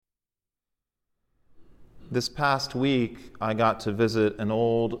This past week, I got to visit an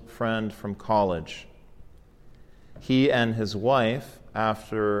old friend from college. He and his wife,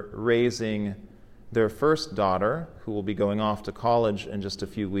 after raising their first daughter, who will be going off to college in just a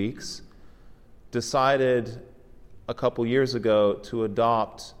few weeks, decided a couple years ago to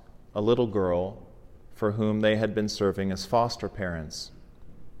adopt a little girl for whom they had been serving as foster parents.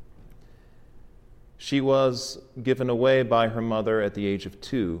 She was given away by her mother at the age of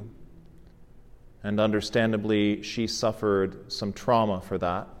 2, and understandably, she suffered some trauma for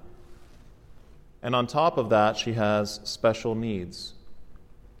that. And on top of that, she has special needs.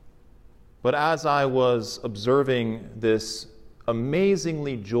 But as I was observing this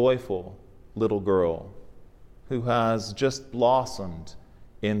amazingly joyful little girl who has just blossomed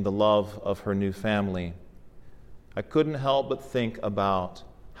in the love of her new family, I couldn't help but think about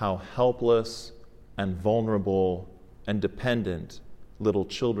how helpless and vulnerable and dependent little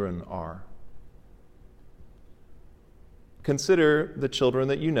children are. Consider the children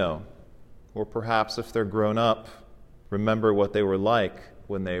that you know, or perhaps if they're grown up, remember what they were like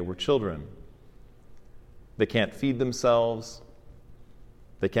when they were children. They can't feed themselves,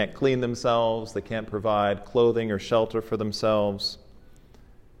 they can't clean themselves, they can't provide clothing or shelter for themselves.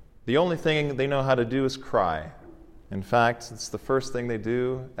 The only thing they know how to do is cry. In fact, it's the first thing they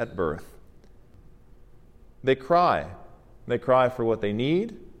do at birth. They cry. They cry for what they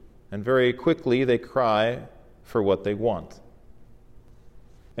need, and very quickly they cry for what they want.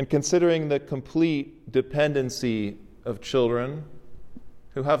 And considering the complete dependency of children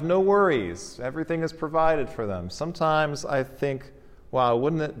who have no worries, everything is provided for them, sometimes I think, wow,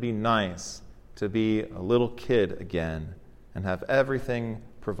 wouldn't it be nice to be a little kid again and have everything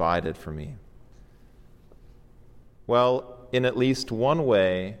provided for me? Well, in at least one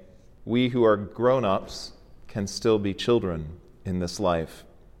way, we who are grown-ups can still be children in this life.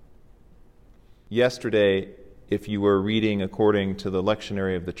 Yesterday, if you were reading according to the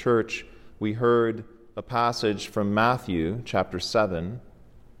lectionary of the church, we heard a passage from Matthew chapter 7.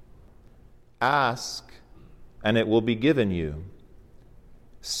 Ask, and it will be given you.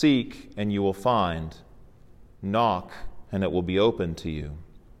 Seek, and you will find. Knock, and it will be opened to you.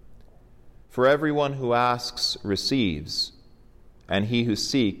 For everyone who asks receives, and he who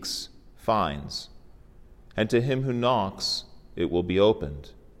seeks finds, and to him who knocks it will be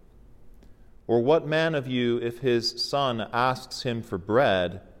opened. Or what man of you, if his son asks him for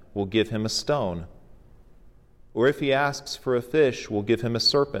bread, will give him a stone? Or if he asks for a fish, will give him a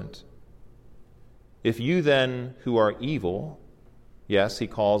serpent? If you then, who are evil, yes, he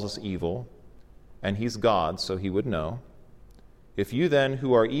calls us evil, and he's God, so he would know. If you then,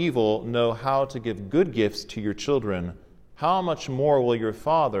 who are evil, know how to give good gifts to your children, how much more will your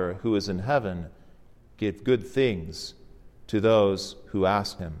Father, who is in heaven, give good things to those who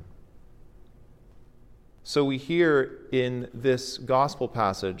ask him? So we hear in this gospel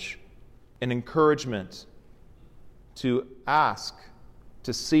passage an encouragement to ask,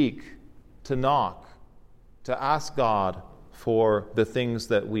 to seek, to knock, to ask God for the things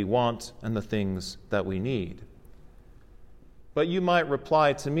that we want and the things that we need. But you might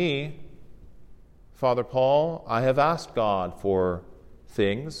reply to me, Father Paul, I have asked God for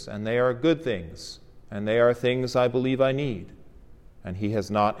things, and they are good things, and they are things I believe I need, and he has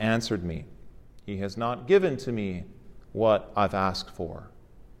not answered me. He has not given to me what I've asked for.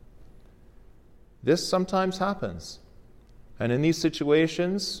 This sometimes happens. And in these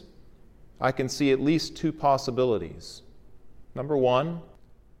situations, I can see at least two possibilities. Number one,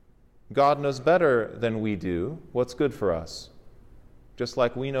 God knows better than we do what's good for us. Just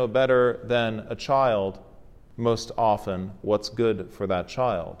like we know better than a child most often what's good for that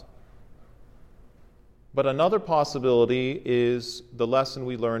child. But another possibility is the lesson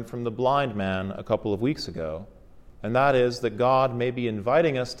we learned from the blind man a couple of weeks ago, and that is that God may be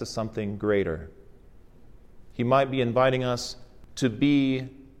inviting us to something greater. He might be inviting us to be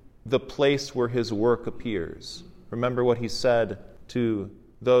the place where his work appears. Remember what he said to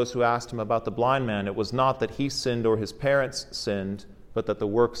those who asked him about the blind man. It was not that he sinned or his parents sinned, but that the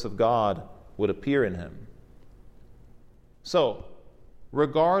works of God would appear in him. So,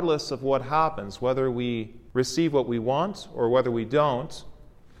 regardless of what happens, whether we receive what we want or whether we don't,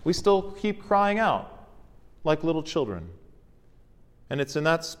 we still keep crying out like little children. And it's in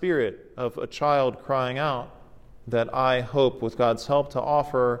that spirit of a child crying out that I hope, with God's help, to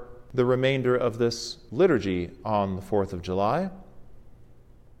offer the remainder of this liturgy on the 4th of July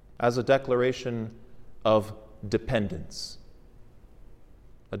as a declaration of dependence.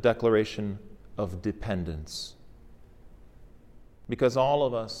 A declaration of dependence. Because all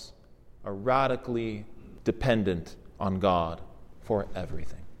of us are radically dependent on God for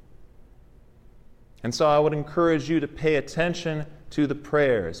everything. And so I would encourage you to pay attention to the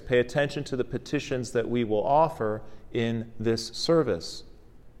prayers, pay attention to the petitions that we will offer in this service.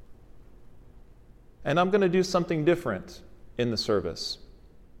 And I'm going to do something different in the service.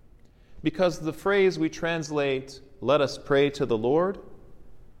 Because the phrase we translate, "let us pray to the Lord,"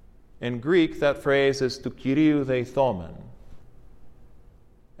 in Greek that phrase is "to Kyriou theithomen."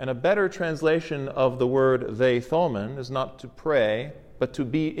 And a better translation of the word theithomen is not to pray, but to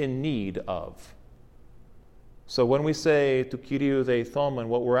be in need of. So when we say "to Kyriou theithomen,"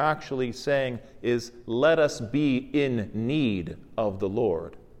 what we're actually saying is, let us be in need of the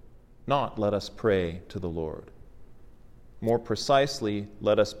Lord, not let us pray to the Lord. More precisely,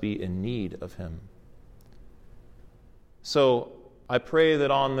 let us be in need of Him. So I pray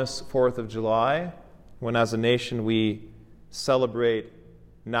that on this 4th of July, when as a nation we celebrate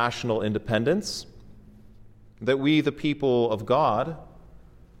national independence, that we, the people of God,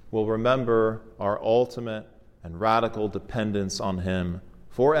 will remember our ultimate and radical dependence on Him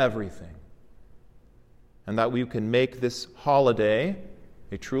for everything, and that we can make this holiday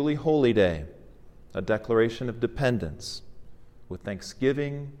a truly holy day, a declaration of dependence, with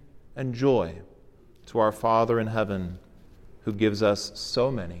thanksgiving and joy to our Father in heaven, who gives us so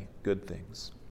many good things.